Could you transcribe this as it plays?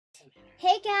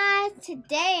Hey guys,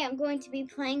 today I'm going to be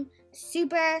playing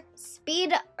Super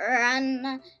Speed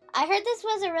Run. I heard this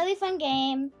was a really fun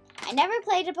game. I never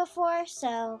played it before,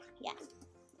 so yeah.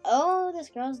 Oh, this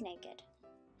girl's naked.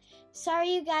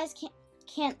 Sorry you guys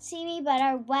can't see me, but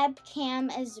our webcam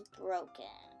is broken.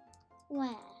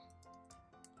 Wow.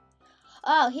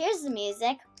 Oh, here's the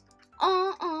music.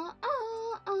 I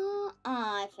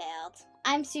failed.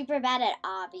 I'm super bad at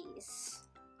obbies.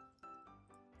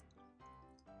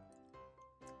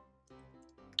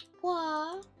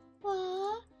 Wah.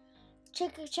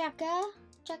 Checka.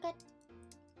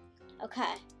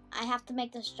 Okay, I have to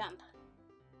make this jump.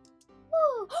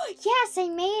 Woo! Yes, I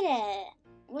made it.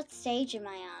 What stage am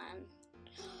I on?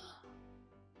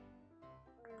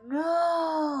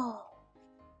 No.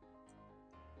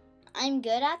 I'm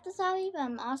good at this obby, but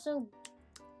I'm also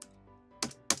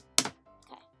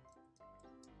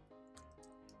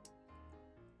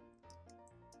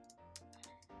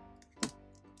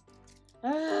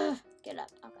get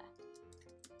up. Okay.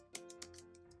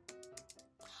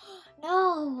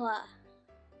 No.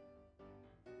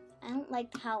 I don't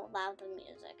like how loud the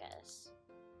music is.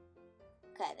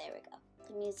 Okay, there we go.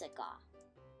 The music off.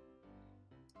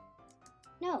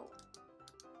 No.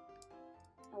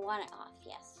 I want it off,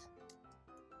 yes.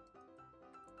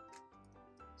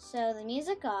 So the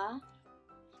music off.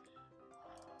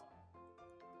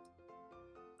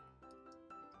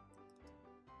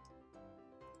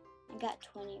 I got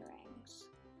 20 rings.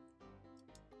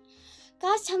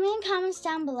 Guys, tell me in comments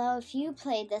down below if you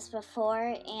played this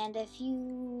before and if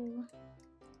you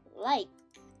like,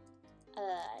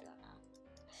 I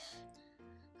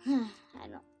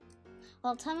don't know.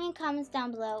 Well, tell me in comments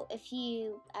down below if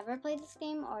you ever played this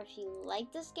game or if you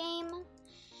like this game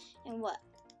and what.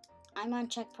 I'm on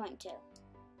checkpoint 2.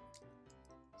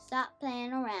 Stop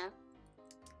playing around.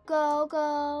 Go.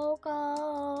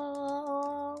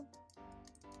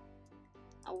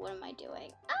 Oh, what am I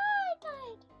doing? I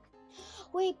died.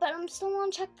 Wait, but I'm still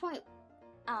on checkpoint.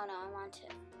 Oh no, I'm on 2.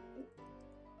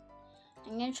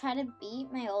 I'm gonna try to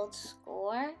beat my old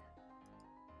score.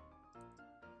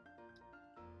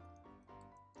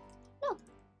 No,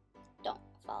 don't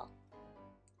fall.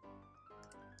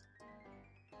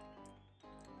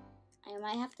 I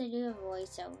might have to do a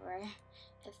voiceover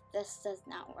if this does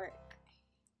not work.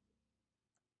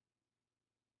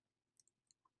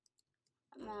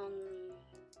 I'm on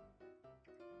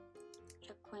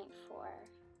checkpoint 4.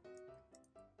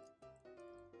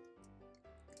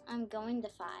 I'm going to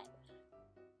 5.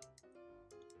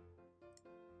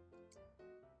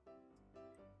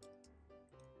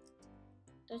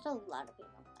 There's a lot of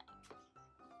people playing.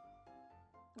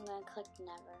 I'm gonna click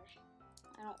never.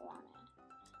 I don't want it.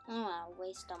 I don't want to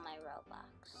waste all my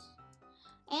Robux.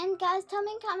 And guys, tell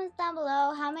me in comments down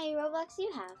below how many Robux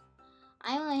you have.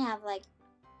 I only have like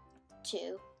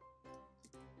 2.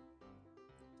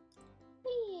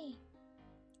 Whee!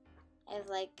 I have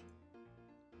like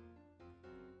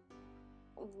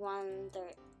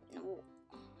 1/3. No,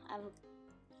 I have.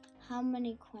 How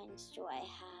many coins do I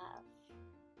have?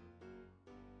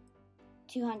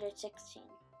 216.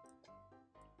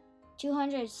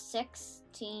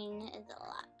 216 is a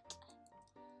lot.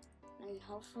 And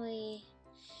hopefully,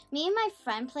 me and my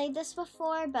friend played this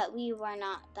before, but we were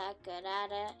not that good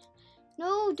at it.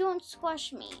 No, don't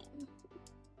squash me.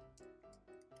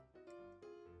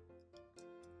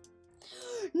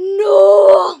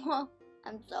 No!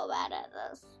 I'm so bad at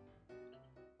this.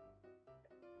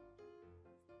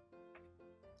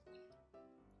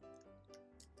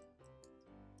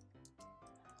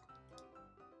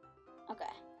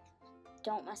 Okay.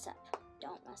 Don't mess up.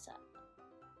 Don't mess up.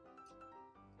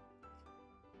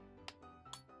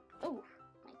 Oh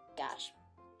my gosh.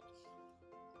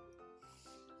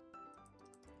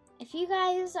 If you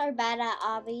guys are bad at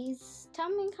obbies, tell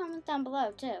me in comments down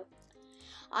below too.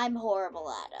 I'm horrible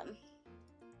at them.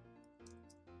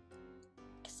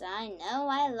 Cause I know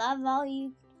I love all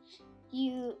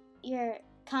your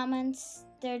comments.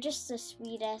 They're just the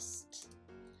sweetest.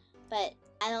 But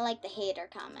I don't like the hater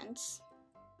comments.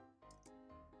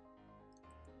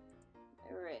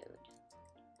 Rude.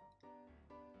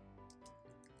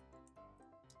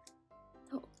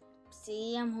 Oh,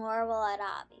 see, I'm horrible at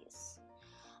obbies.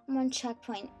 I'm on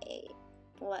checkpoint 8.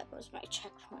 What was my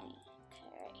checkpoint?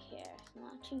 Okay, right here.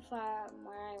 Not too far from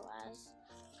where I was.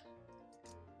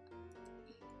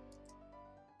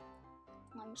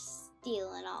 I'm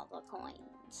stealing all the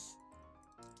coins.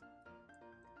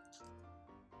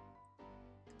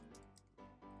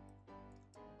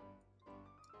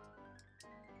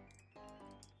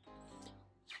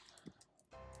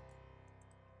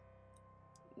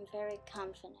 I'm very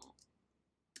confident.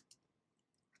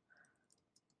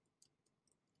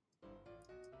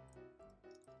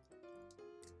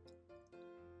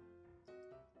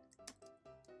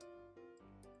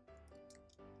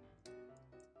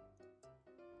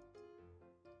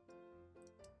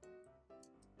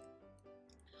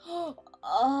 Oh,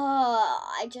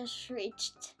 I just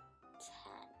reached 10.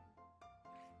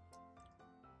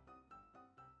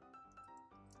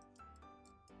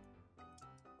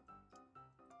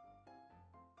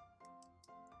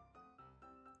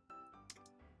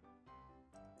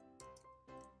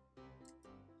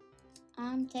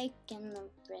 I'm taking the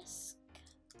risk.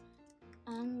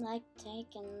 I'm like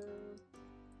taking...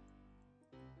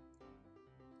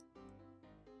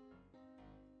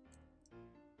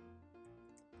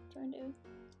 Trying to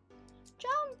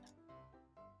jump.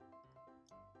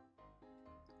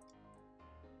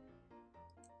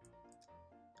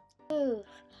 Ooh,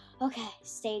 okay,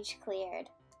 stage cleared.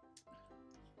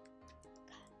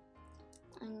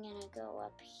 I'm gonna go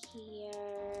up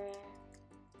here.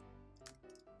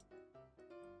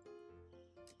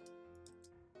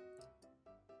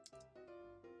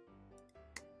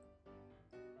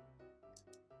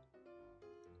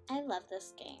 I love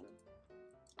this game.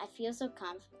 I feel so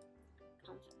confident.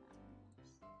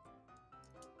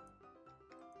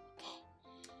 Okay,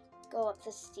 go up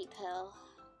this steep hill.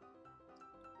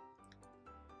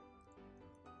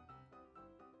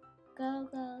 Go,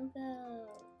 go, go.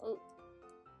 Oh.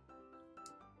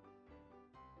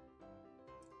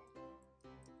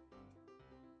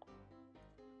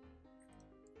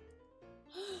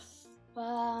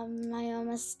 I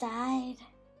almost died.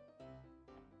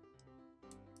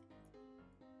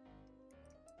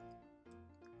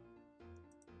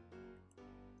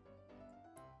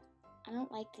 I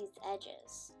don't like these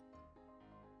edges.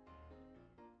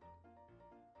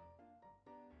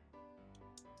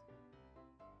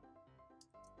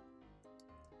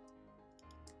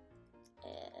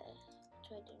 What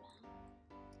do I do now?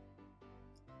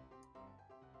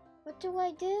 What do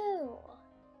I do?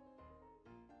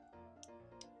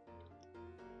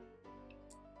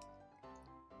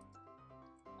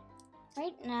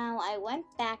 Right now, I went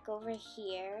back over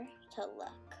here to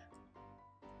look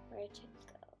where to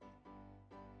go.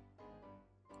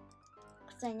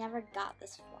 Because I never got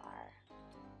this far.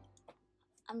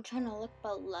 I'm trying to look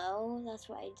below, that's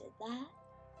why I did that.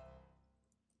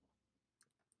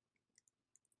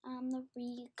 I'm the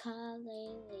real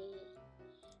Carlaylee.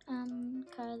 I'm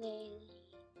Carlaylee.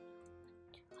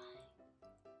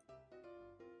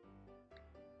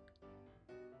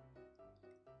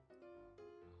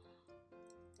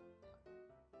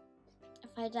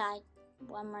 If I die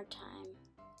one more time,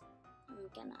 I'm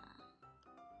gonna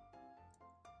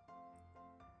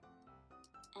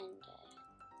end it.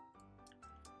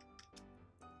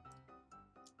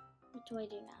 What do I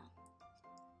do now?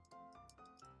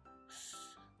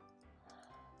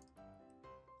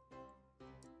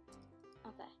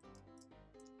 Okay.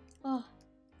 Oh.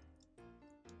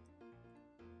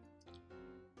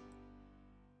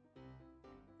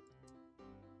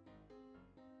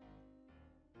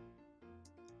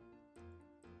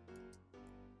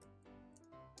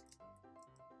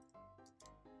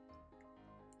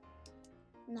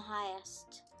 I'm the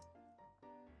highest.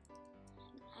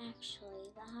 I'm actually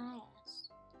the highest.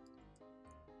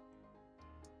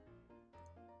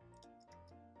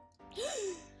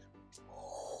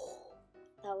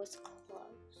 That was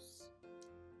close.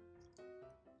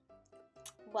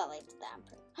 Well, I did that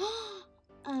pretty.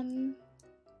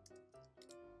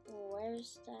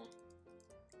 Where's the?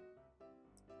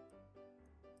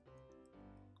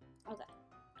 Okay,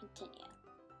 continue.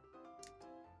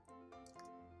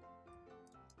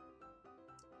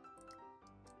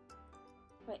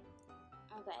 Wait.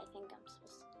 Okay, I think I'm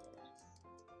supposed to do this.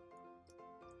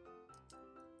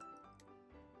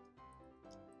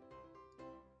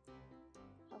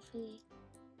 Hopefully.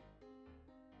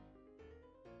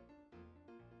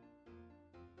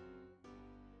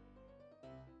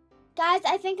 Guys,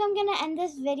 I think I'm gonna end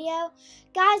this video.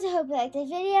 Guys, I hope you liked this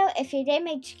video. If you did,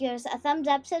 make sure to give us a thumbs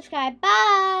up, subscribe.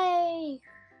 Bye!